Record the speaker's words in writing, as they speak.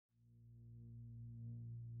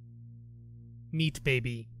Meat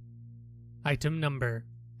Baby. Item Number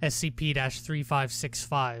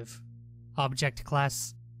SCP-3565. Object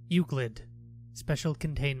Class Euclid. Special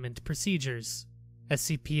Containment Procedures.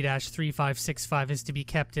 SCP-3565 is to be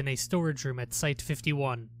kept in a storage room at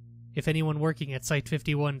Site-51. If anyone working at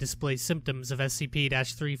Site-51 displays symptoms of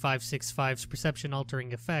SCP-3565's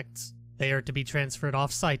perception-altering effects, they are to be transferred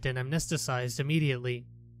off-site and amnesticized immediately.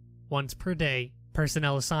 Once per day,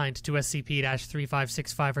 personnel assigned to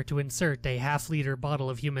SCP-3565 are to insert a half-liter bottle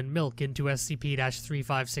of human milk into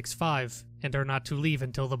SCP-3565 and are not to leave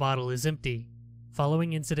until the bottle is empty.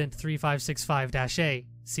 Following Incident 3565-A,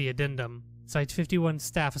 see Addendum, Site-51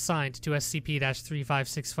 staff assigned to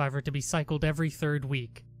SCP-3565 are to be cycled every third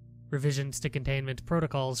week. Revisions to containment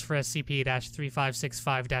protocols for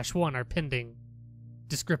SCP-3565-1 are pending.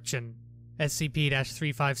 Description: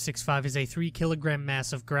 SCP-3565 is a 3 kg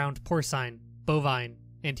mass of ground porcine, bovine,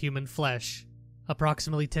 and human flesh.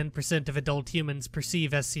 Approximately 10% of adult humans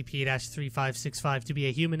perceive SCP-3565 to be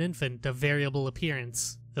a human infant of variable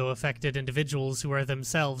appearance, though affected individuals who are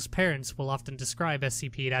themselves parents will often describe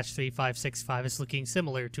SCP-3565 as looking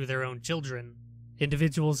similar to their own children.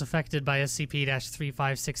 Individuals affected by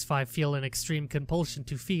SCP-3565 feel an extreme compulsion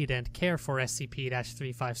to feed and care for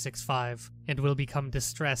SCP-3565, and will become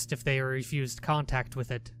distressed if they are refused contact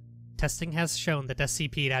with it. Testing has shown that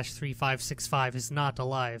SCP-3565 is not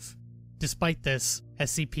alive. Despite this,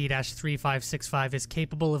 SCP-3565 is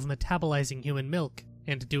capable of metabolizing human milk,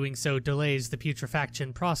 and doing so delays the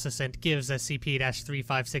putrefaction process and gives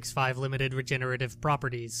SCP-3565 limited regenerative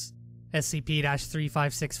properties.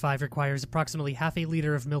 SCP-3565 requires approximately half a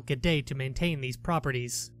liter of milk a day to maintain these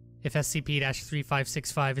properties. If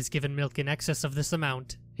SCP-3565 is given milk in excess of this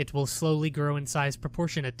amount, it will slowly grow in size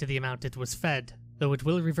proportionate to the amount it was fed, though it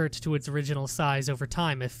will revert to its original size over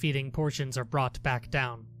time if feeding portions are brought back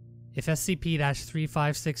down. If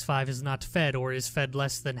SCP-3565 is not fed or is fed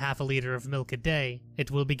less than half a liter of milk a day,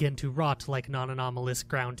 it will begin to rot like non-anomalous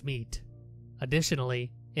ground meat.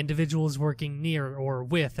 Additionally, individuals working near or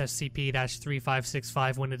with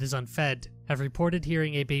SCP-3565 when it is unfed have reported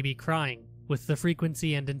hearing a baby crying, with the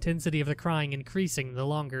frequency and intensity of the crying increasing the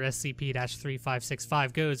longer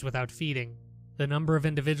SCP-3565 goes without feeding. The number of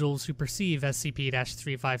individuals who perceive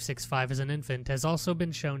SCP-3565 as an infant has also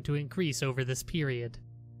been shown to increase over this period.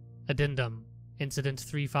 Addendum: Incident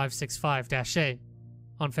 3565-A.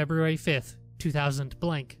 On February 5th, 2000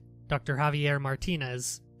 blank, Dr. Javier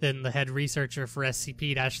Martinez, then the head researcher for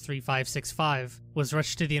SCP-3565, was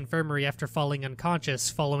rushed to the infirmary after falling unconscious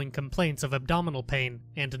following complaints of abdominal pain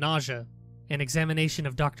and nausea. An examination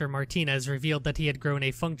of Dr. Martinez revealed that he had grown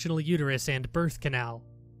a functional uterus and birth canal.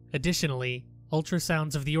 Additionally,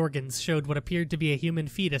 ultrasounds of the organs showed what appeared to be a human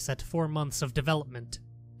fetus at 4 months of development.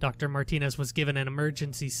 Dr. Martinez was given an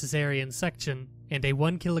emergency cesarean section, and a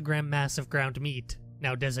 1 kg mass of ground meat,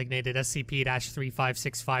 now designated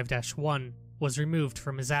SCP-3565-1, was removed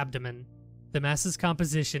from his abdomen. The mass's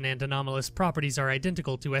composition and anomalous properties are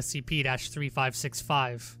identical to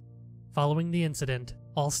SCP-3565. Following the incident,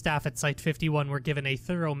 all staff at Site-51 were given a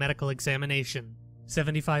thorough medical examination.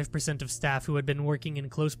 75% of staff who had been working in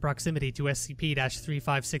close proximity to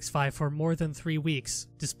SCP-3565 for more than 3 weeks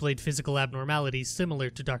displayed physical abnormalities similar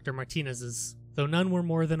to Dr. Martinez's, though none were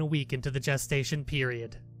more than a week into the gestation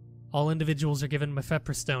period. All individuals are given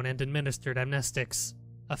mifepristone and administered amnestics.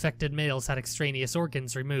 Affected males had extraneous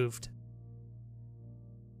organs removed.